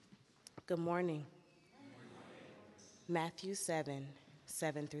Good morning. Matthew 7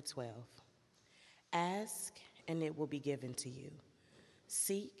 through 12. Ask, and it will be given to you.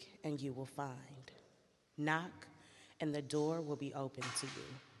 Seek, and you will find. Knock, and the door will be opened to you.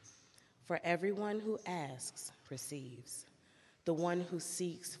 For everyone who asks receives. The one who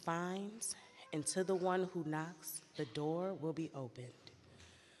seeks finds, and to the one who knocks, the door will be opened.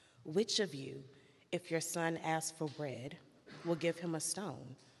 Which of you, if your son asks for bread, will give him a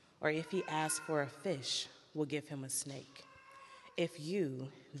stone? Or if he asks for a fish, will give him a snake? If you,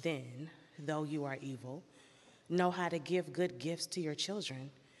 then, though you are evil, know how to give good gifts to your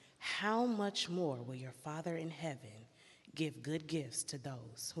children, how much more will your Father in heaven give good gifts to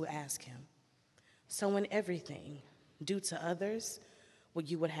those who ask him? So in everything, do to others what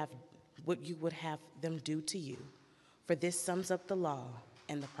you would have them do to you. For this sums up the law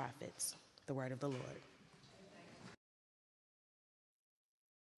and the prophets. The word of the Lord.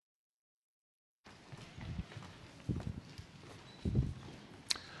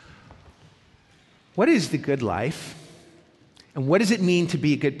 What is the good life? And what does it mean to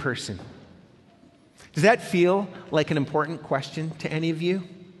be a good person? Does that feel like an important question to any of you?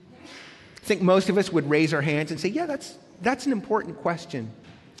 I think most of us would raise our hands and say, yeah, that's an important question.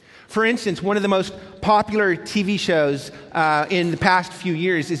 For instance, one of the most popular TV shows in the past few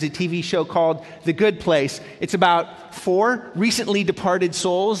years is a TV show called The Good Place. It's about 4 recently departed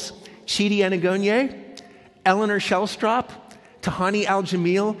souls, Chidi Anagonye, Eleanor Shellstrop, Tahani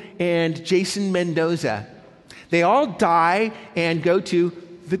Al-Jamil, and Jason Mendoza. They all die and go to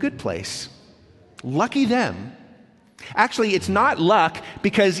the good place. Lucky them. Actually, it's not luck,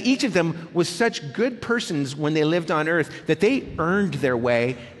 because each of them was such good persons when they lived on earth that they earned their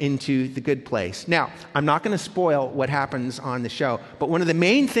way into the good place. Now, I'm not going to spoil what happens on the show, but one of the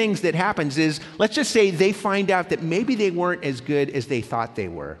main things that happens is, let's just say they find out that maybe they weren't as good as they thought they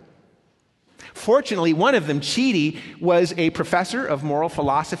were. Fortunately, one of them, Chidi, was a professor of moral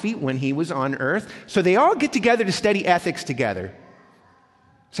philosophy when he was on earth, so they all get together to study ethics together.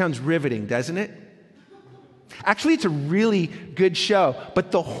 Sounds riveting, doesn't it? Actually, it's a really good show,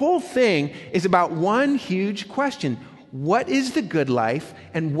 but the whole thing is about one huge question. What is the good life,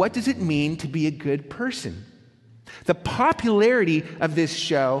 and what does it mean to be a good person? The popularity of this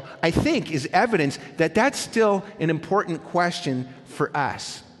show, I think, is evidence that that's still an important question for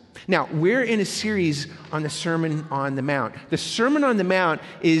us. Now, we're in a series on the Sermon on the Mount. The Sermon on the Mount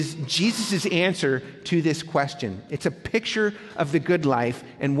is Jesus' answer to this question. It's a picture of the good life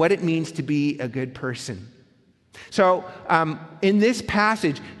and what it means to be a good person. So, in this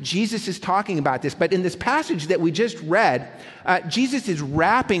passage, Jesus is talking about this, but in this passage that we just read, Jesus is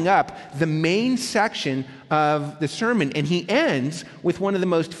wrapping up the main section of the sermon, and he ends with one of the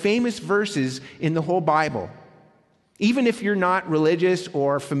most famous verses in the whole Bible. Even if you're not religious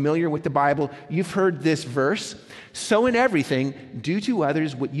or familiar with the Bible, you've heard this verse. So in everything, do to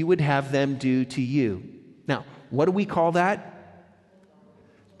others what you would have them do to you. Now, what do we call that?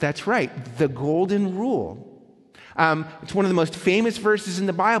 That's right, the golden rule. It's one of the most famous verses in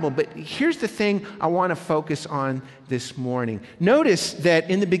the Bible, but here's the thing I want to focus on this morning. Notice that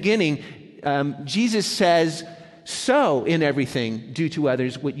in the beginning, Jesus says, so in everything, do to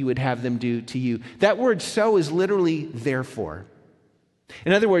others what you would have them do to you. That word so is literally therefore.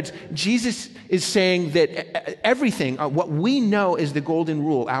 In other words, Jesus is saying that everything, what we know is the golden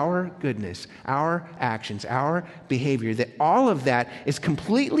rule, our goodness, our actions, our behavior, that all of that is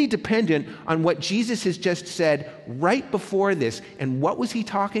completely dependent on what Jesus has just said right before this. And what was he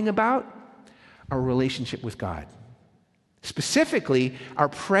talking about? Our relationship with God. Specifically, our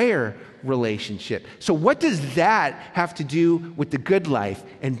prayer relationship. So what does that have to do with the good life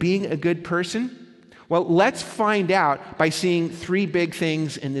and being a good person? Well, let's find out by seeing 3 big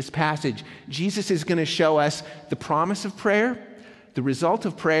things in this passage. Jesus is going to show us the promise of prayer, the result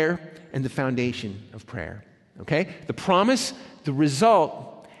of prayer, and the foundation of prayer. Okay? The promise, the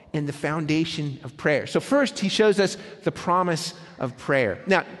result, and the foundation of prayer. So first, he shows us the promise of prayer.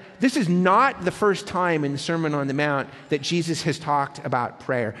 Now, this is not the first time in the Sermon on the Mount that Jesus has talked about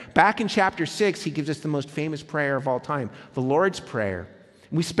prayer. Back in chapter 6, he gives us the most famous prayer of all time, the Lord's Prayer.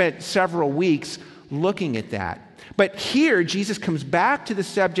 We spent several weeks looking at that. But here, Jesus comes back to the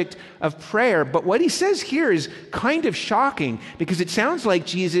subject of prayer, but what he says here is kind of shocking because it sounds like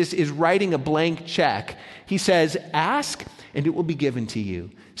Jesus is writing a blank check. He says, ask, and it will be given to you.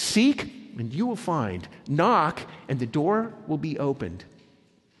 Seek, and you will find. Knock, and the door will be opened.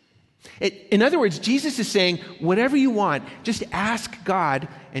 In other words, Jesus is saying, whatever you want, just ask God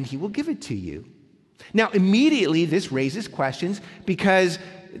and he will give it to you. Now, immediately this raises questions because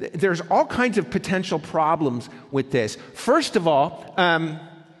there's all kinds of potential problems with this. First of all,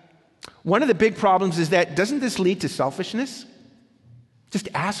 One of the big problems is that, doesn't this lead to selfishness? Just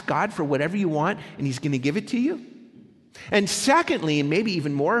ask God for whatever you want, and he's going to give it to you. And secondly, and maybe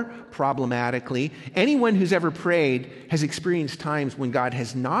even more problematically, anyone who's ever prayed has experienced times when God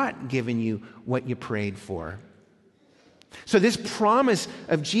has not given you what you prayed for. So this promise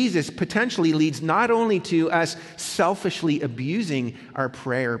of Jesus potentially leads not only to us selfishly abusing our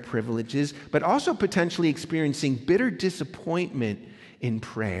prayer privileges, but also potentially experiencing bitter disappointment in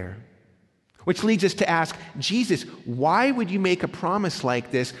prayer. Which leads us to ask, Jesus, why would you make a promise like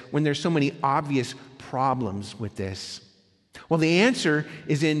this when there's so many obvious problems with this? Well, the answer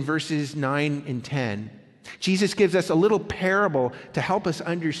is in verses 9 and 10. Jesus gives us a little parable to help us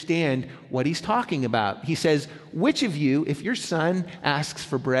understand what he's talking about. He says, which of you, if your son asks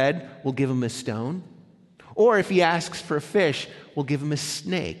for bread, will give him a stone? Or if he asks for a fish, will give him a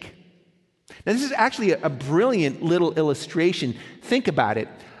snake? Now, this is actually a brilliant little illustration. Think about it.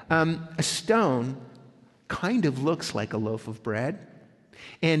 A stone kind of looks like a loaf of bread,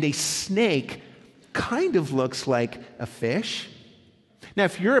 and a snake kind of looks like a fish. Now,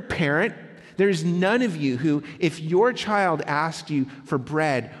 if you're a parent, there's none of you who, if your child asked you for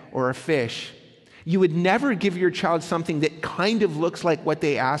bread or a fish, you would never give your child something that kind of looks like what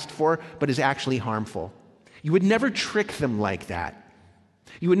they asked for, but is actually harmful. You would never trick them like that.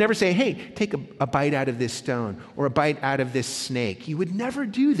 You would never say, hey, take a bite out of this stone or a bite out of this snake. You would never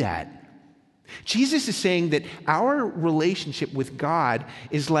do that. Jesus is saying that our relationship with God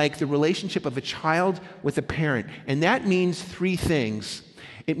is like the relationship of a child with a parent. And that means three things.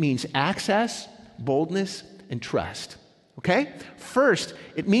 It means access, boldness, and trust. Okay? First,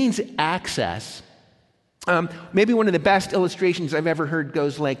 it means access. Maybe one of the best illustrations I've ever heard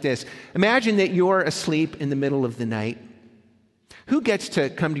goes like this. Imagine that you're asleep in the middle of the night. Who gets to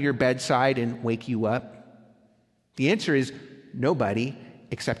come to your bedside and wake you up? The answer is nobody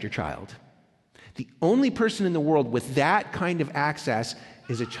except your child. The only person in the world with that kind of access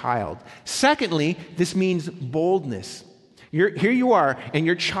is a child. Secondly, this means boldness. Here you are, and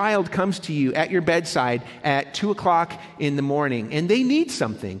your child comes to you at your bedside at 2 o'clock in the morning, and they need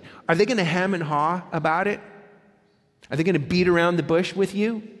something. Are they going to hem and haw about it? Are they going to beat around the bush with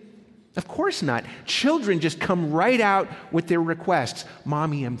you? Of course not. Children just come right out with their requests.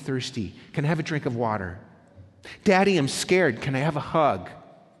 Mommy, I'm thirsty. Can I have a drink of water? Daddy, I'm scared. Can I have a hug?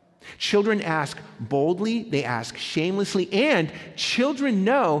 Children ask boldly, they ask shamelessly, and children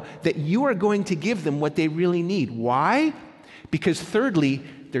know that you are going to give them what they really need. Why? Because thirdly,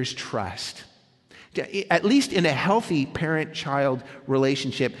 there's trust. At least in a healthy parent-child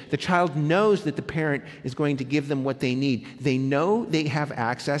relationship, the child knows that the parent is going to give them what they need. They know they have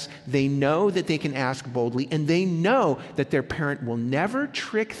access, they know that they can ask boldly, and they know that their parent will never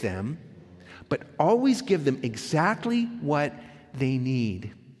trick them, but always give them exactly what they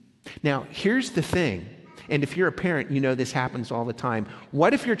need. Now, here's the thing, and if you're a parent, you know this happens all the time.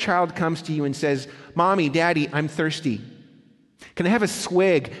 What if your child comes to you and says, Mommy, Daddy, I'm thirsty. Can I have a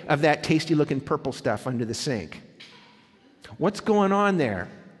swig of that tasty-looking purple stuff under the sink? What's going on there?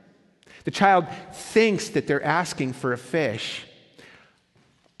 The child thinks that they're asking for a fish,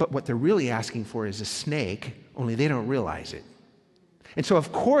 but what they're really asking for is a snake, only they don't realize it. And so,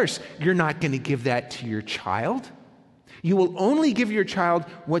 of course, you're not going to give that to your child. You will only give your child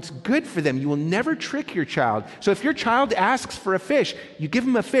what's good for them. You will never trick your child. So if your child asks for a fish, you give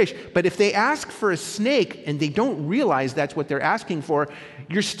them a fish. But if they ask for a snake and they don't realize that's what they're asking for,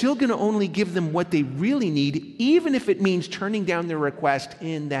 you're still going to only give them what they really need, even if it means turning down their request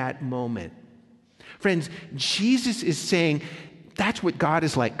in that moment. Friends, Jesus is saying that's what God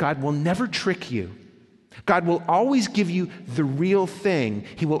is like. God will never trick you. God will always give you the real thing.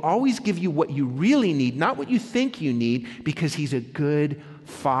 He will always give you what you really need, not what you think you need, because he's a good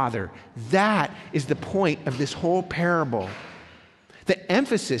father. That is the point of this whole parable. The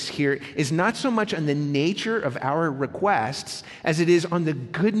emphasis here is not so much on the nature of our requests as it is on the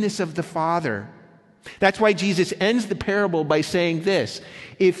goodness of the Father. That's why Jesus ends the parable by saying this: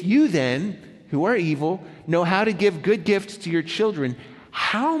 if you then, who are evil, know how to give good gifts to your children,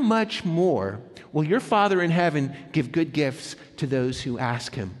 how much more will your Father in heaven give good gifts to those who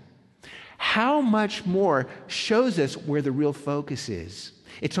ask him? How much more shows us where the real focus is.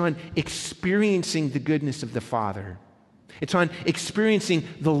 It's on experiencing the goodness of the Father. It's on experiencing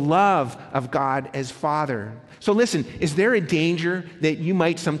the love of God as Father. So listen, is there a danger that you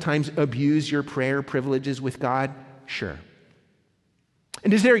might sometimes abuse your prayer privileges with God? Sure.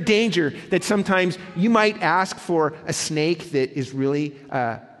 And is there a danger that sometimes you might ask for a snake that is really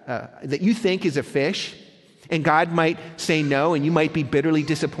that you think is a fish, and God might say no, and you might be bitterly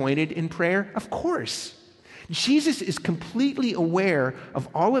disappointed in prayer? Of course. Jesus is completely aware of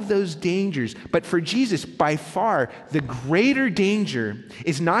all of those dangers, but for Jesus, by far, the greater danger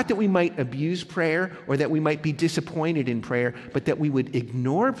is not that we might abuse prayer or that we might be disappointed in prayer, but that we would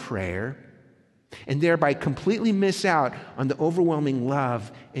ignore prayer and thereby completely miss out on the overwhelming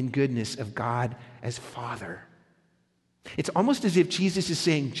love and goodness of God as Father. It's almost as if Jesus is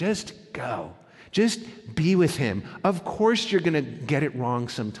saying, just go. Just be with him. Of course you're going to get it wrong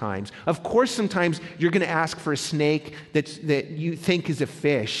sometimes. Of course sometimes you're going to ask for a snake that you think is a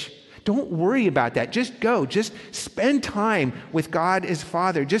fish. Don't worry about that. Just go. Just spend time with God as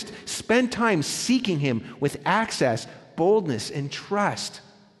Father. Just spend time seeking him with access, boldness, and trust.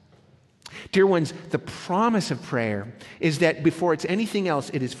 Dear ones, the promise of prayer is that before it's anything else,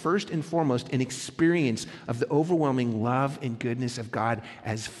 it is first and foremost an experience of the overwhelming love and goodness of God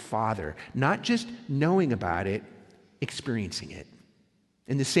as Father. Not just knowing about it, experiencing it.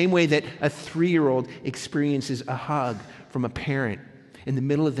 In the same way that a 3-year-old experiences a hug from a parent in the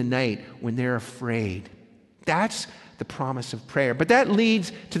middle of the night when they're afraid. That's the promise of prayer. But that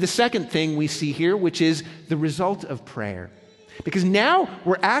leads to the second thing we see here, which is the result of prayer. Because now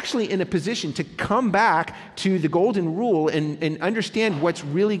we're actually in a position to come back to the golden rule and understand what's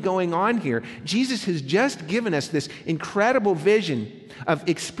really going on here. Jesus has just given us this incredible vision of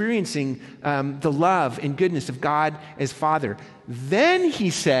experiencing the love and goodness of God as Father. Then he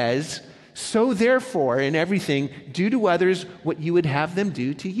says, so therefore, in everything, do to others what you would have them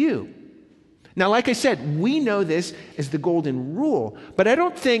do to you. Now, like I said, we know this as the golden rule, but I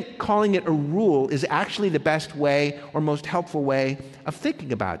don't think calling it a rule is actually the best way or most helpful way of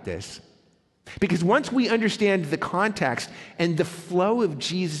thinking about this. Because once we understand the context and the flow of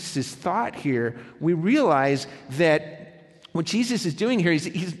Jesus' thought here, we realize that what Jesus is doing here is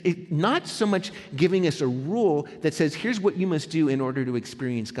he's not so much giving us a rule that says, here's what you must do in order to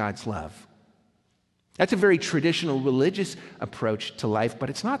experience God's love. That's a very traditional religious approach to life, but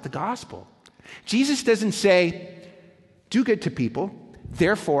it's not the gospel. Jesus doesn't say, do good to people,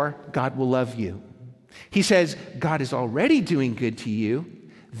 therefore God will love you. He says, God is already doing good to you,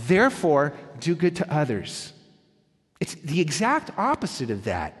 therefore do good to others. It's the exact opposite of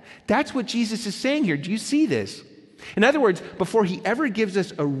that. That's what Jesus is saying here. Do you see this? In other words, before he ever gives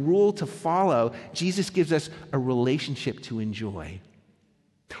us a rule to follow, Jesus gives us a relationship to enjoy.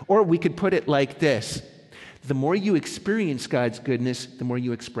 Or we could put it like this. The more you experience God's goodness, the more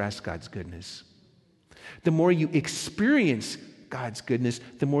you express God's goodness. The more you experience God's goodness,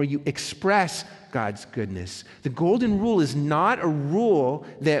 the more you express God's goodness. The golden rule is not a rule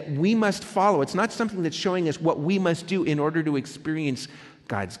that we must follow. It's not something that's showing us what we must do in order to experience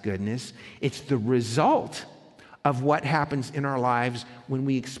God's goodness. It's the result of what happens in our lives when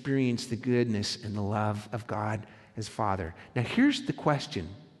we experience the goodness and the love of God as Father. Now, here's the question.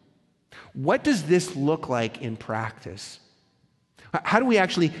 What does this look like in practice? How do we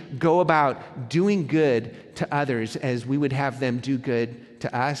actually go about doing good to others as we would have them do good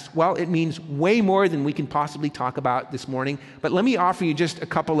to us? Well, it means way more than we can possibly talk about this morning, but let me offer you just a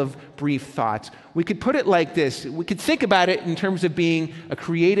couple of brief thoughts. We could put it like this. We could think about it in terms of being a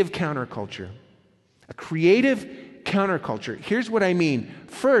creative counterculture. A creative counterculture. Here's what I mean.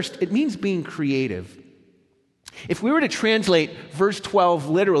 First, it means being creative. If we were to translate verse 12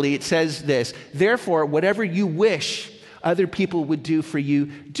 literally, it says this, therefore, whatever you wish other people would do for you,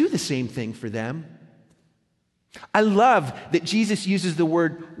 do the same thing for them. I love that Jesus uses the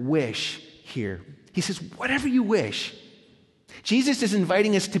word wish here. He says, whatever you wish. Jesus is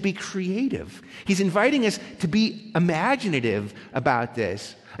inviting us to be creative. He's inviting us to be imaginative about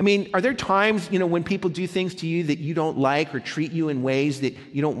this. I mean, are there times, when people do things to you that you don't like or treat you in ways that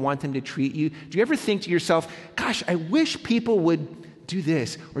you don't want them to treat you? Do you ever think to yourself, gosh, I wish people would do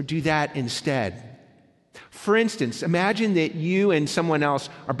this or do that instead? For instance, imagine that you and someone else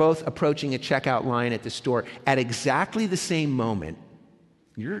are both approaching a checkout line at the store at exactly the same moment.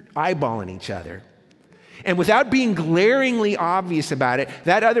 You're eyeballing each other. And without being glaringly obvious about it,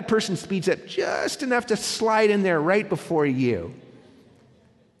 that other person speeds up just enough to slide in there right before you.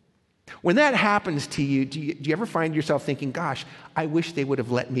 When that happens to you, do you ever find yourself thinking, gosh, I wish they would have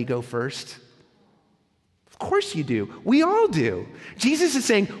let me go first? Of course you do. We all do. Jesus is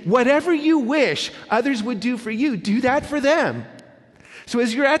saying, whatever you wish others would do for you, do that for them. So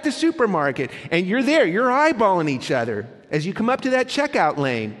as you're at the supermarket and you're there, you're eyeballing each other as you come up to that checkout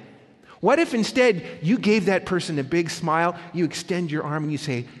lane. What if instead you gave that person a big smile, you extend your arm and you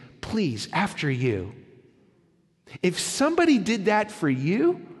say, please, after you. If somebody did that for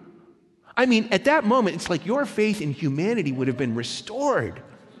you, at that moment, it's like your faith in humanity would have been restored.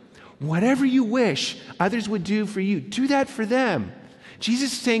 Whatever you wish others would do for you, do that for them.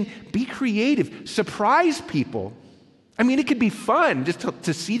 Jesus is saying, be creative, surprise people. I mean, it could be fun just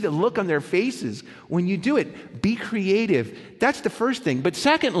to see the look on their faces when you do it. Be creative. That's the first thing. But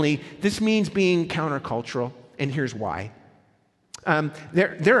secondly, this means being countercultural, and here's why.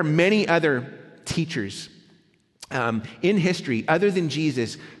 There are many other teachers in history, other than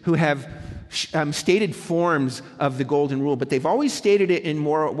Jesus, who have stated forms of the golden rule, but they've always stated it in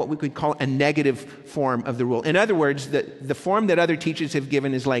more what we could call a negative form of the rule. In other words, the form that other teachers have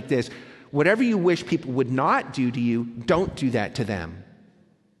given is like this: whatever you wish people would not do to you, don't do that to them.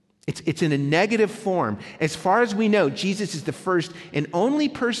 It's in a negative form. As far as we know, Jesus is the first and only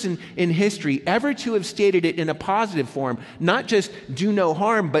person in history ever to have stated it in a positive form. Not just do no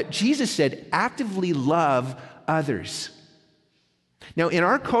harm, but Jesus said, actively love others. Now, in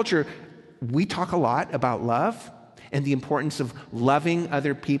our culture, we talk a lot about love and the importance of loving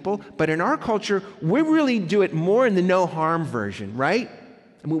other people. But in our culture, we really do it more in the no harm version, right?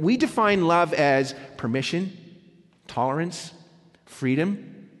 I mean, we define love as permission, tolerance,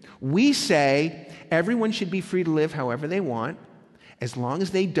 freedom. We say everyone should be free to live however they want, as long as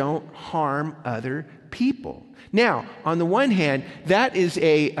they don't harm other people. Now, on the one hand, that is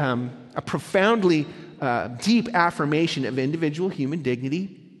a profoundly deep affirmation of individual human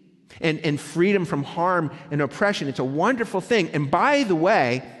dignity and freedom from harm and oppression. It's a wonderful thing. And by the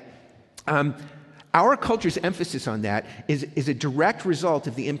way, our culture's emphasis on that is a direct result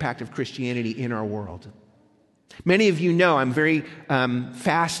of the impact of Christianity in our world. Many of you know I'm very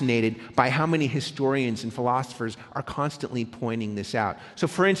fascinated by how many historians and philosophers are constantly pointing this out. So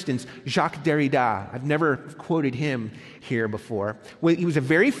for instance, Jacques Derrida, I've never quoted him here before. Well, he was a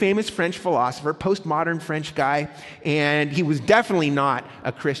very famous French philosopher, postmodern French guy, and he was definitely not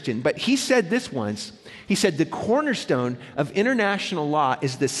a Christian. But he said this once. He said, the cornerstone of international law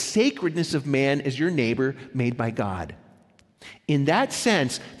is the sacredness of man as your neighbor made by God. In that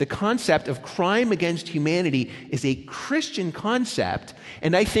sense, the concept of crime against humanity is a Christian concept,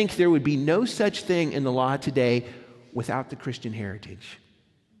 and I think there would be no such thing in the law today without the Christian heritage.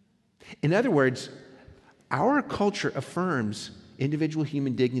 In other words, our culture affirms individual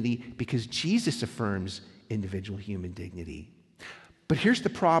human dignity because Jesus affirms individual human dignity. But here's the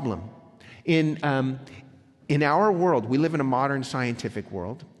problem. In our world, we live in a modern scientific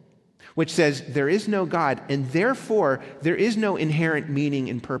world, which says there is no God, and therefore there is no inherent meaning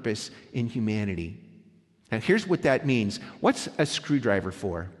and purpose in humanity. Now, here's what that means. What's a screwdriver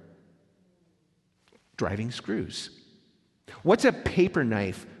for? Driving screws. What's a paper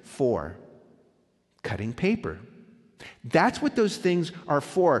knife for? Cutting paper. That's what those things are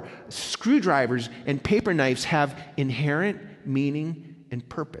for. Screwdrivers and paper knives have inherent meaning and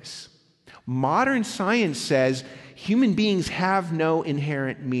purpose. Modern science says human beings have no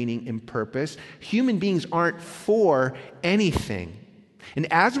inherent meaning and purpose. Human beings aren't for anything.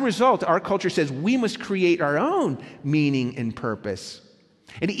 And as a result, our culture says we must create our own meaning and purpose.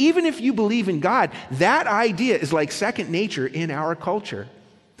 And even if you believe in God, that idea is like second nature in our culture.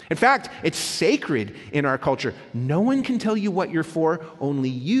 In fact, it's sacred in our culture. No one can tell you what you're for, only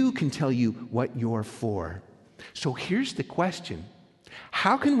you can tell you what you're for. So here's the question.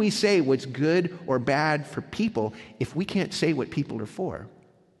 How can we say what's good or bad for people if we can't say what people are for?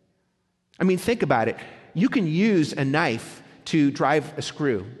 I mean, think about it. You can use a knife to drive a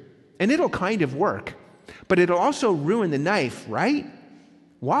screw, and it'll kind of work, but it'll also ruin the knife, right?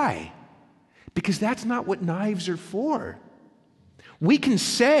 Why? Because that's not what knives are for. We can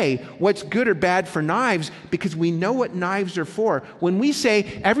say what's good or bad for knives because we know what knives are for. When we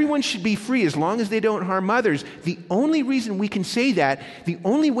say everyone should be free as long as they don't harm others, the only reason we can say that, the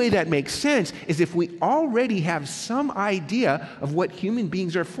only way that makes sense, is if we already have some idea of what human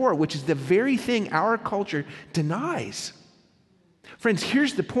beings are for, which is the very thing our culture denies. Friends,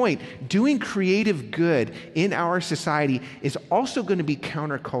 here's the point. Doing creative good in our society is also going to be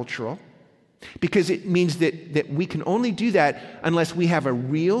countercultural, because it means that we can only do that unless we have a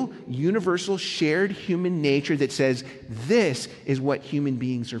real, universal, shared human nature that says this is what human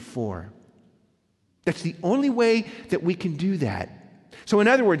beings are for. That's the only way that we can do that. So in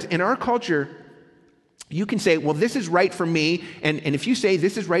other words, in our culture, you can say, well, this is right for me, and if you say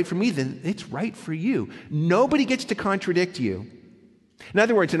this is right for me, then it's right for you. Nobody gets to contradict you. In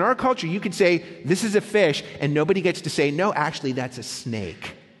other words, in our culture, you could say this is a fish, and nobody gets to say, no, actually, that's a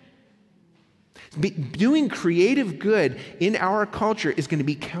snake. Doing creative good in our culture is going to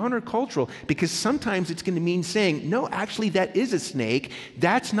be countercultural because sometimes it's going to mean saying, no, actually, that is a snake.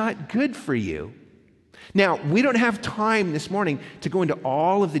 That's not good for you. Now, we don't have time this morning to go into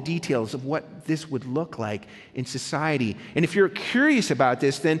all of the details of what this would look like in society. And if you're curious about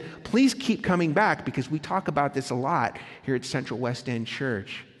this, then please keep coming back because we talk about this a lot here at Central West End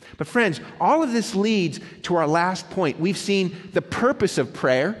Church. But friends, all of this leads to our last point. We've seen the purpose of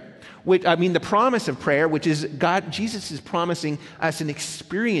prayer, the promise of prayer, which is Jesus is promising us an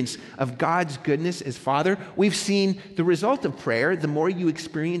experience of God's goodness as Father. We've seen the result of prayer. The more you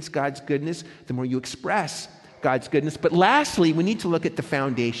experience God's goodness, the more you express God's goodness. But lastly, we need to look at the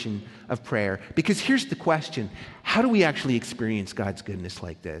foundation of prayer, because here's the question: how do we actually experience God's goodness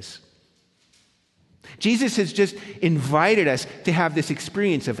like this? Jesus has just invited us to have this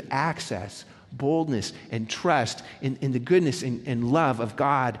experience of access, boldness, and trust in the goodness and love of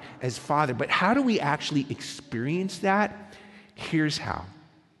God as Father. But how do we actually experience that? Here's how.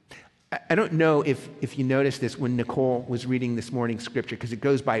 I don't know if you noticed this when Nicole was reading this morning's scripture, because it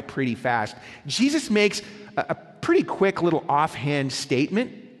goes by pretty fast. Jesus makes a pretty quick little offhand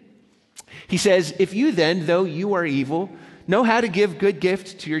statement. He says, "If you then, though you are evil, know how to give good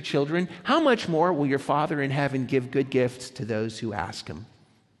gifts to your children, how much more will your Father in heaven give good gifts to those who ask him?"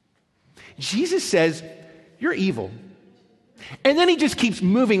 Jesus says, you're evil. And then he just keeps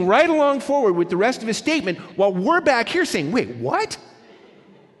moving right along forward with the rest of his statement while we're back here saying, wait, what?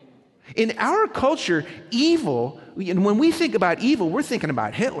 In our culture, evil, and when we think about evil, we're thinking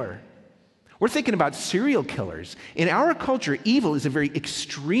about Hitler. We're thinking about serial killers. In our culture, evil is a very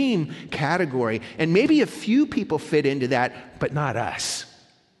extreme category, and maybe a few people fit into that, but not us.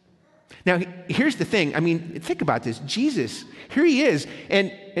 Now, here's the thing. Think about this. Jesus, here he is,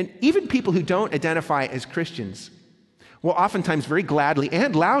 and even people who don't identify as Christians will oftentimes very gladly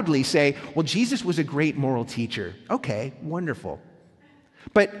and loudly say, well, Jesus was a great moral teacher. Okay, wonderful.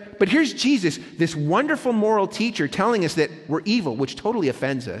 But here's Jesus, this wonderful moral teacher, telling us that we're evil, which totally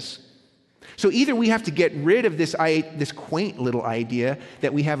offends us. So either we have to get rid of this quaint little idea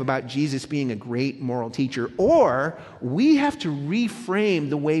that we have about Jesus being a great moral teacher, or we have to reframe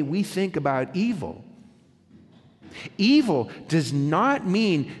the way we think about evil. Evil does not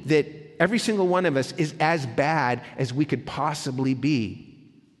mean that every single one of us is as bad as we could possibly be.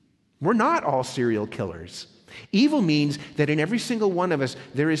 We're not all serial killers. Evil means that in every single one of us,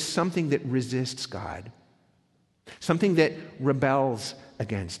 there is something that resists God, something that rebels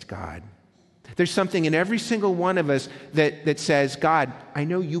against God. There's something in every single one of us that says, God, I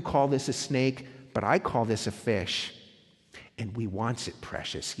know you call this a snake, but I call this a fish. And we want it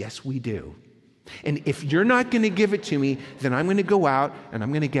precious. Yes, we do. And if you're not going to give it to me, then I'm going to go out and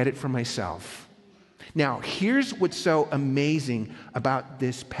I'm going to get it for myself. Now, here's what's so amazing about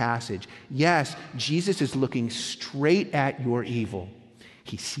this passage. Yes, Jesus is looking straight at your evil.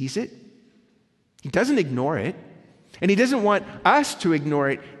 He sees it. He doesn't ignore it. And he doesn't want us to ignore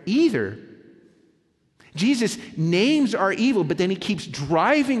it either. Jesus names our evil, but then he keeps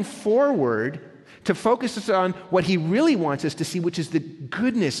driving forward to focus us on what he really wants us to see, which is the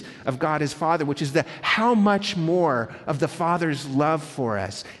goodness of God as Father, which is the how much more of the Father's love for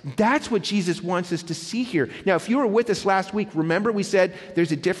us. That's what Jesus wants us to see here. Now, if you were with us last week, remember we said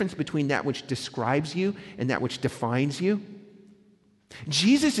there's a difference between that which describes you and that which defines you?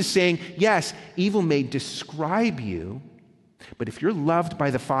 Jesus is saying, yes, evil may describe you, but if you're loved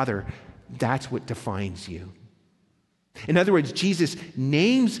by the Father, that's what defines you. In other words, Jesus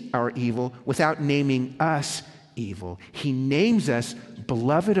names our evil without naming us evil. He names us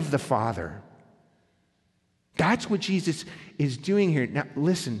beloved of the Father. That's what Jesus is doing here. Now,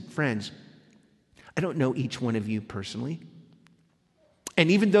 listen, friends, I don't know each one of you personally. And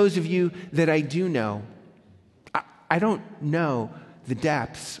even those of you that I do know, I don't know the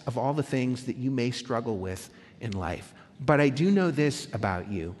depths of all the things that you may struggle with in life. But I do know this about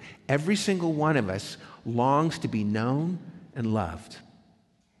you. Every single one of us longs to be known and loved.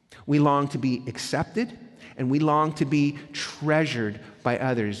 We long to be accepted, and we long to be treasured by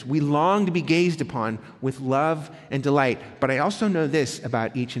others. We long to be gazed upon with love and delight. But I also know this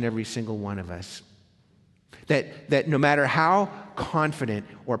about each and every single one of us, that no matter how confident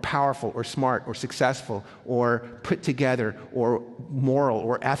or powerful or smart or successful or put together or moral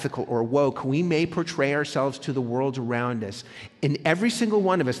or ethical or woke we may portray ourselves to the world around us, in every single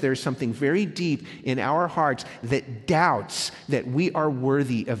one of us there is something very deep in our hearts that doubts that we are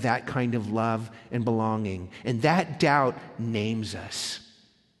worthy of that kind of love and belonging. And that doubt names us.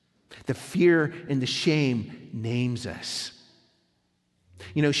 The fear and the shame names us.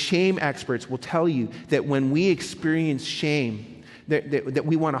 You know, shame experts will tell you that when we experience shame, that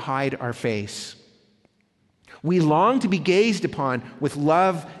we want to hide our face. We long to be gazed upon with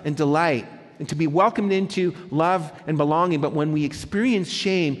love and delight and to be welcomed into love and belonging, but when we experience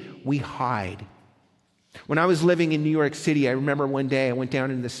shame, we hide. When I was living in New York City, I remember one day I went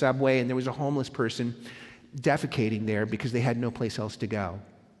down into the subway and there was a homeless person defecating there because they had no place else to go.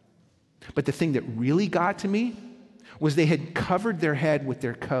 But the thing that really got to me was they had covered their head with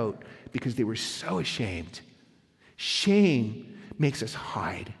their coat because they were so ashamed. Shame makes us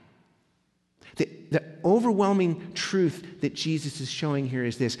hide. The overwhelming truth that Jesus is showing here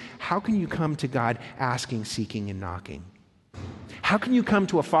is this: how can you come to God asking, seeking, and knocking? How can you come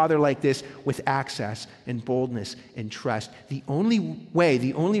to a Father like this with access and boldness and trust? The only way,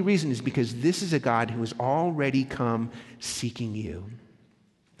 the only reason is because this is a God who has already come seeking you.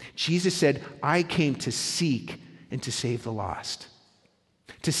 Jesus said, I came to seek and to save the lost,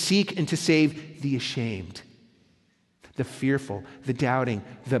 to seek and to save the ashamed, the fearful, the doubting,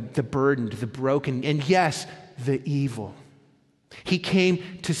 the burdened, the broken, and yes, the evil. He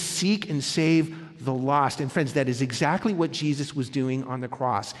came to seek and save the lost. And friends, that is exactly what Jesus was doing on the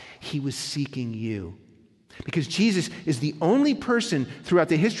cross. He was seeking you. Because Jesus is the only person throughout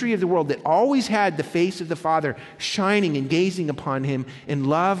the history of the world that always had the face of the Father shining and gazing upon him in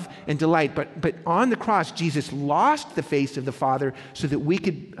love and delight. But on the cross, Jesus lost the face of the Father so that we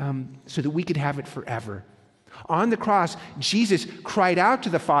could have it forever. On the cross, Jesus cried out to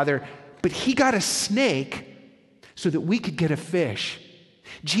the Father, but he got a snake so that we could get a fish.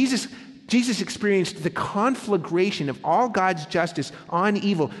 Jesus experienced the conflagration of all God's justice on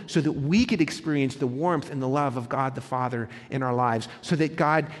evil so that we could experience the warmth and the love of God the Father in our lives, so that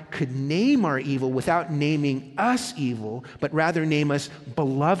God could name our evil without naming us evil, but rather name us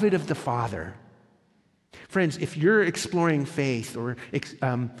beloved of the Father. Friends, if you're exploring faith or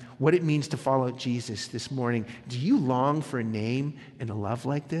what it means to follow Jesus this morning, do you long for a name and a love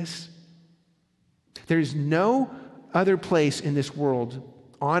like this? There's no other place in this world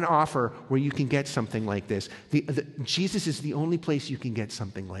on offer where you can get something like this. Jesus is the only place you can get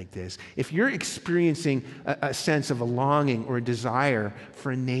something like this. If you're experiencing a sense of a longing or a desire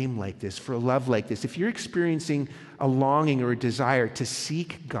for a name like this, for a love like this, if you're experiencing a longing or a desire to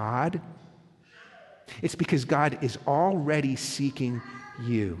seek God, it's because God is already seeking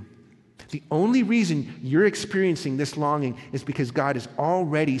you. The only reason you're experiencing this longing is because God is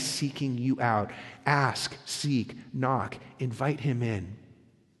already seeking you out. Ask, seek, knock, invite him in.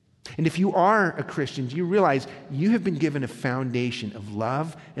 And if you are a Christian, you realize you have been given a foundation of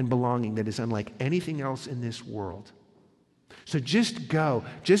love and belonging that is unlike anything else in this world. So just go,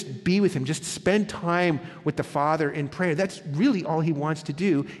 just be with him, just spend time with the Father in prayer. That's really all he wants to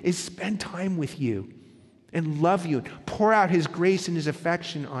do, is spend time with you and love you, pour out his grace and his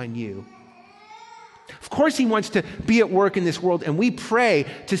affection on you. Of course, he wants to be at work in this world, and we pray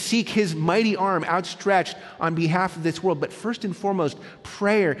to seek his mighty arm outstretched on behalf of this world. But first and foremost,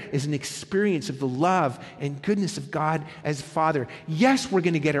 prayer is an experience of the love and goodness of God as Father. Yes, we're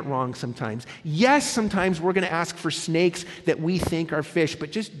going to get it wrong sometimes. Yes, sometimes we're going to ask for snakes that we think are fish,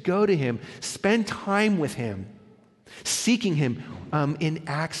 but just go to him, spend time with him, seeking him in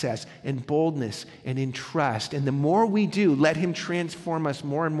access and boldness and in trust. And the more we do, let him transform us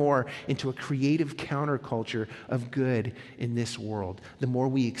more and more into a creative counterculture of good in this world. The more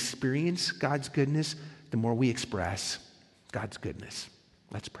we experience God's goodness, the more we express God's goodness.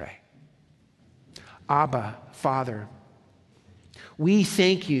 Let's pray. Abba, Father, we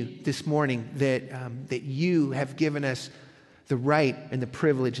thank you this morning that you have given us the right and the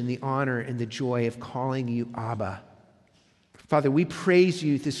privilege and the honor and the joy of calling you Abba. Father, we praise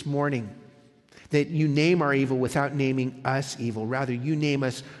you this morning that you name our evil without naming us evil. Rather, you name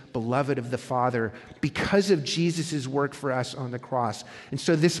us beloved of the Father because of Jesus' work for us on the cross. And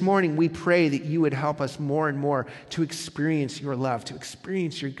so this morning we pray that you would help us more and more to experience your love, to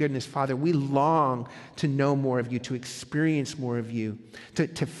experience your goodness. Father, we long to know more of you, to experience more of you, to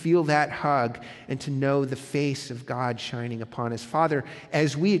feel that hug and to know the face of God shining upon us. Father,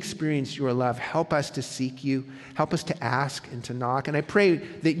 as we experience your love, help us to seek you, help us to ask and to knock. And I pray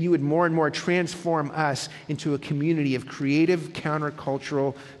that you would more and more transform us into a community of creative,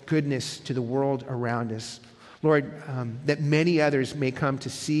 countercultural goodness to the world around us. Lord, that many others may come to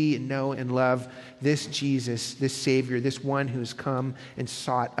see and know and love this Jesus, this Savior, this one who's come and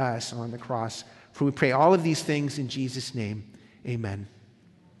sought us on the cross. For we pray all of these things in Jesus' name. Amen.